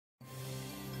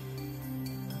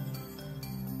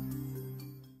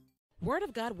Word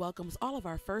of God welcomes all of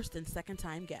our first and second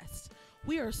time guests.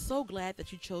 We are so glad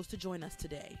that you chose to join us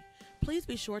today. Please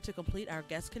be sure to complete our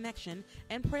guest connection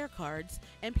and prayer cards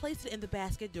and place it in the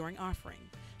basket during offering.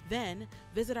 Then,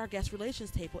 visit our guest relations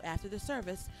table after the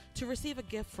service to receive a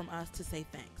gift from us to say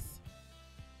thanks.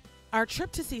 Our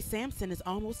trip to see Samson is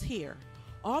almost here.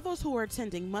 All those who are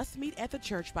attending must meet at the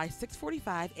church by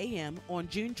 6:45 a.m. on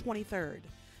June 23rd.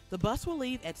 The bus will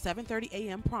leave at 7:30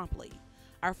 a.m. promptly.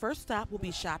 Our first stop will be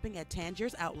shopping at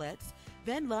Tangier's Outlets,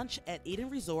 then lunch at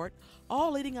Eden Resort,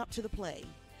 all leading up to the play.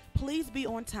 Please be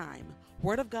on time.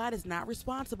 Word of God is not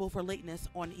responsible for lateness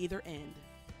on either end.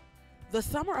 The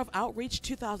Summer of Outreach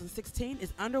 2016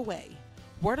 is underway.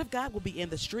 Word of God will be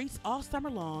in the streets all summer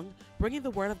long, bringing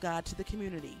the Word of God to the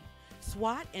community.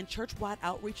 SWAT and church-wide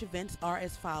outreach events are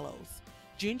as follows.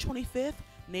 June 25th,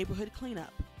 Neighborhood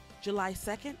Cleanup. July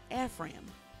 2nd, AFRAM.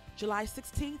 July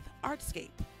 16th, Artscape.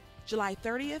 July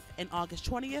 30th and August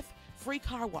 20th, Free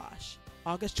Car Wash.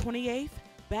 August 28th,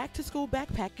 Back to School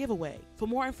Backpack Giveaway. For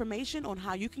more information on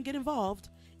how you can get involved,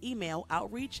 email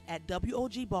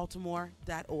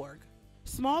outreach@wogbaltimore.org.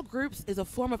 Small groups is a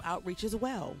form of outreach as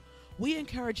well. We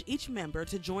encourage each member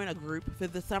to join a group for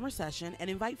the summer session and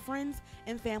invite friends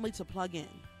and family to plug in.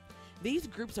 These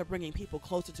groups are bringing people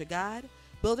closer to God,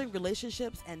 building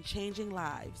relationships, and changing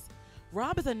lives.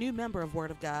 Rob is a new member of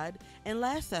Word of God, and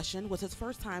last session was his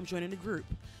first time joining a group.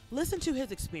 Listen to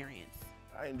his experience.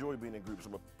 I enjoy being in groups.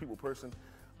 I'm a people person,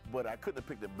 but I couldn't have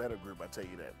picked a better group, I tell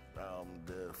you that.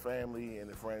 The family and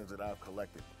the friends that I've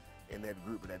collected in that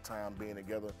group at that time being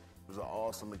together was an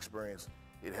awesome experience.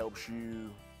 It helps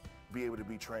you be able to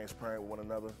be transparent with one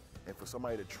another, and for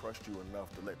somebody to trust you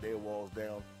enough to let their walls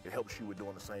down, it helps you with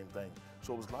doing the same thing.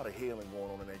 So it was a lot of healing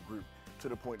going on in that group, to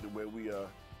the point to where we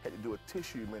had to do a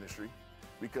tissue ministry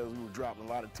because we were dropping a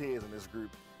lot of tears in this group,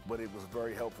 but it was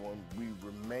very helpful, and we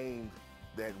remained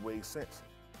that way since.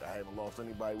 I haven't lost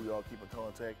anybody. We all keep in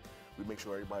contact. We make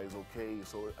sure everybody's okay.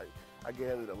 So I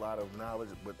gathered a lot of knowledge,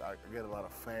 but I gathered a lot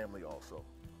of family also.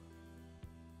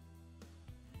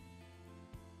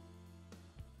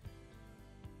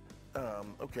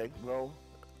 Okay, well,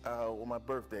 on my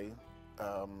birthday,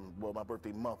 my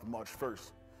birthday month, March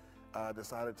 1st, I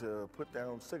decided to put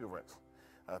down cigarettes.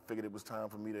 I figured it was time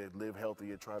for me to live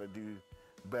healthier, try to do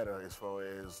better as far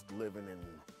as living and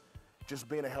just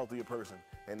being a healthier person.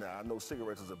 And I know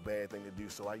cigarettes is a bad thing to do,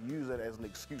 so I use that as an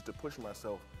excuse to push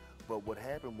myself. But what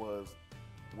happened was,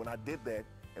 when I did that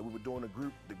and we were doing the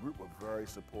group were very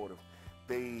supportive.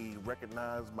 They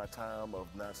recognized my time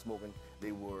of not smoking.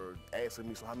 They were asking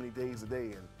me, so how many days a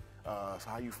day, and so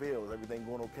how you feel, is everything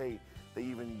going okay? They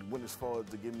even went as far as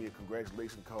to give me a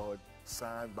congratulation card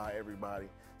signed by everybody,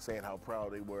 saying how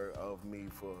proud they were of me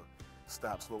for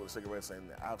stop smoking cigarettes.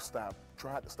 And I've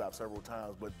tried to stop several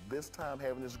times, but this time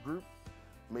having this group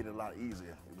made it a lot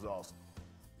easier. It was awesome.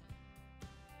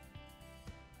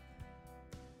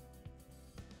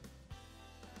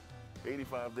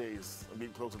 "85 days, I'm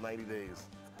getting close to 90 days.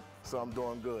 So I'm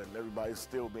doing good, and everybody's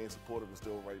still being supportive and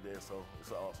still right there, so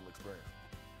it's an awesome experience.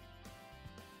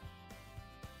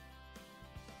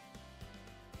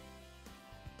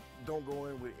 Don't go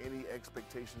in with any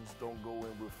expectations. Don't go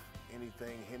in with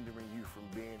anything hindering you from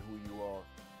being who you are.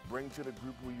 Bring to the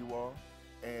group who you are,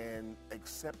 and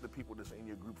accept the people that's in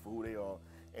your group for who they are.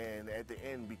 And at the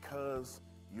end, because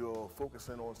you're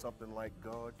focusing on something like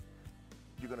God,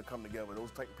 you're going to come together.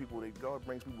 Those type of people, God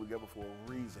brings people together for a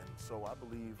reason. So I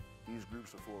believe these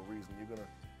groups are for a reason. You're going to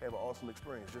have an awesome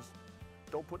experience. Just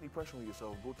don't put any pressure on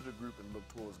yourself. Go to the group and look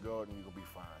towards God, and you're going to be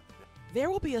fine. There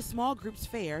will be a small groups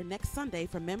fair next Sunday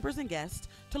for members and guests.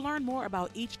 To learn more about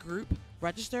each group,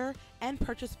 register, and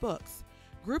purchase books.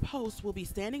 Group hosts will be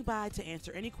standing by to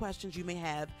answer any questions you may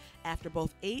have after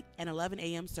both 8 and 11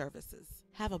 a.m. services.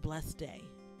 Have a blessed day.